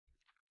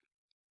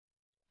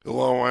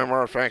Hello, I'm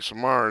Artifacts of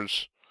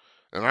Mars,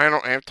 and I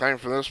don't have time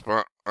for this,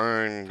 but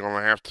I'm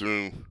gonna have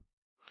to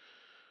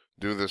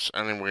do this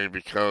anyway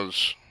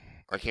because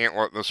I can't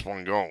let this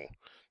one go.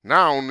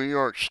 Now, New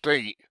York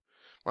State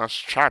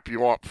wants to chop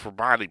you up for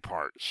body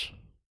parts.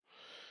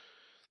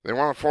 They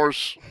want to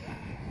force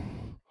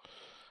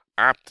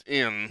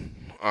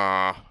opt-in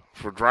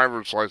for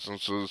driver's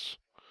licenses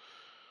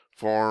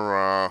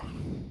for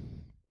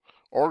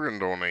organ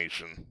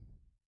donation.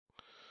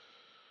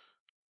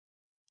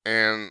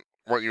 And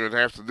what you would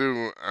have to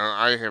do,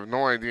 I have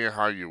no idea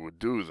how you would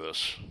do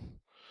this.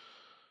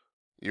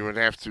 You would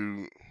have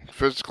to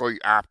physically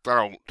opt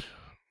out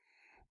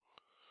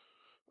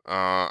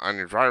on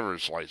your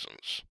driver's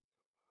license.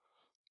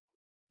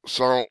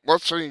 So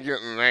let's say you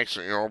get in an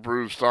accident, you're all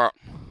bruised up,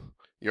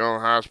 you're in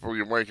the hospital,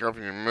 you wake up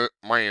and you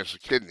minus a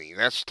kidney.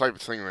 That's the type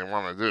of thing they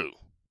want to do.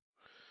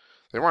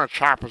 They want to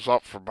chop us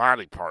up for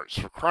body parts,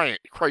 for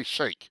Christ's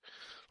sake.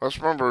 Let's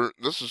remember,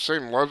 this is the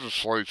same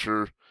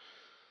legislature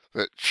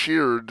that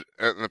cheered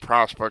at the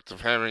prospect of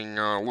having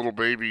little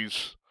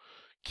babies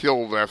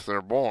killed after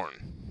they're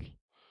born.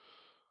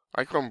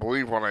 I couldn't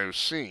believe what I was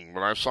seeing,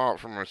 but I saw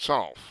it for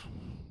myself.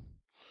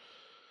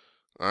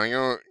 You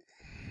know,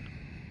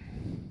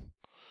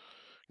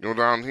 go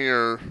down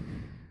here,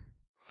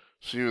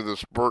 see who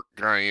this Burke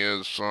guy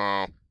is.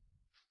 Hang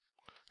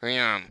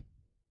on.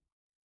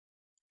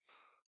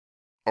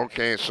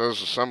 Okay, it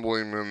says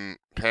Assemblyman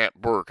Pat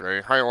Burke. I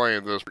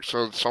highlighted this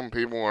because some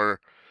people are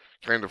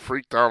kind of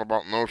freaked out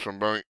about the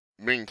notion of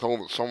being told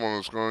that someone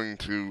is going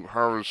to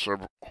harvest their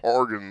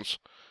organs,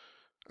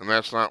 and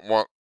that's not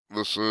what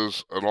this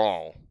is at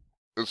all.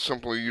 It's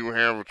simply you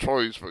have a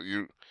choice, but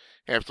you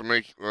have to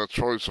make the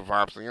choice of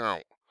opting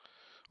out.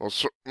 Well,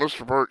 sir,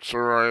 Mr. Burke,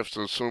 sir, I have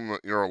to assume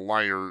that you're a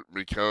liar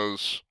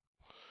because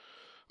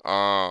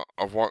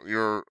of what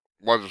your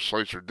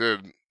legislature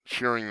did,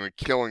 cheering the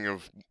killing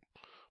of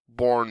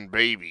born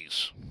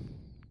babies.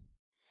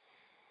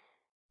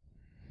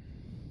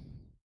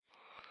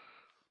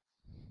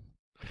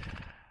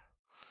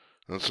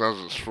 It says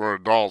it's for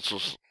adults,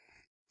 it's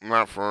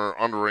not for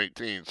under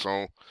 18.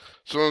 So as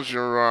soon as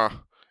you're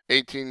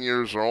 18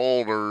 years or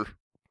older,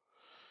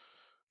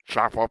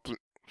 chop up,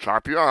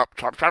 chop you up,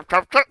 chop, chop,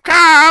 chop, chop,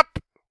 chop.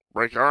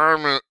 Break your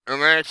arm in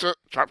an accident,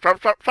 chop,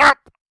 chop, chop, chop.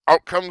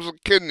 Out comes the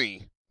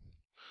kidney.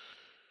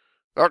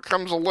 Out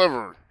comes the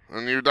liver,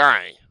 and you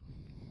die.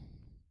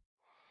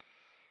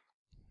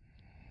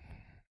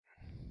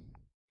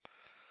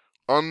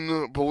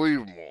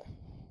 Unbelievable.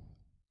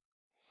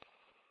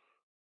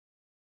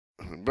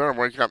 You better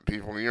wake up,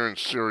 people. You're in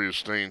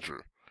serious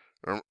danger.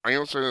 I'm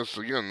going to say this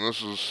again.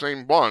 This is the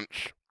same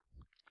bunch.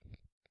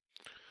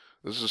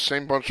 This is the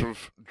same bunch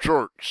of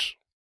jerks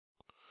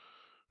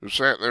who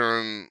sat there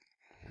and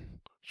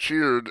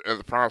cheered at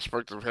the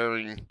prospect of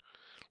having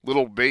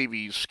little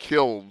babies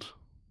killed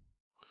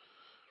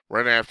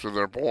right after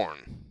they're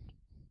born.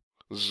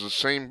 This is the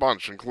same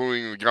bunch,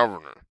 including the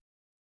governor.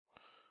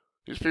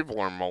 These people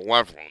are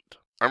malevolent.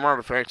 I'm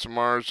Artifacts of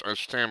Mars. I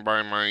stand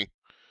by my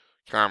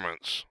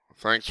comments.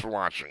 Thanks for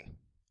watching.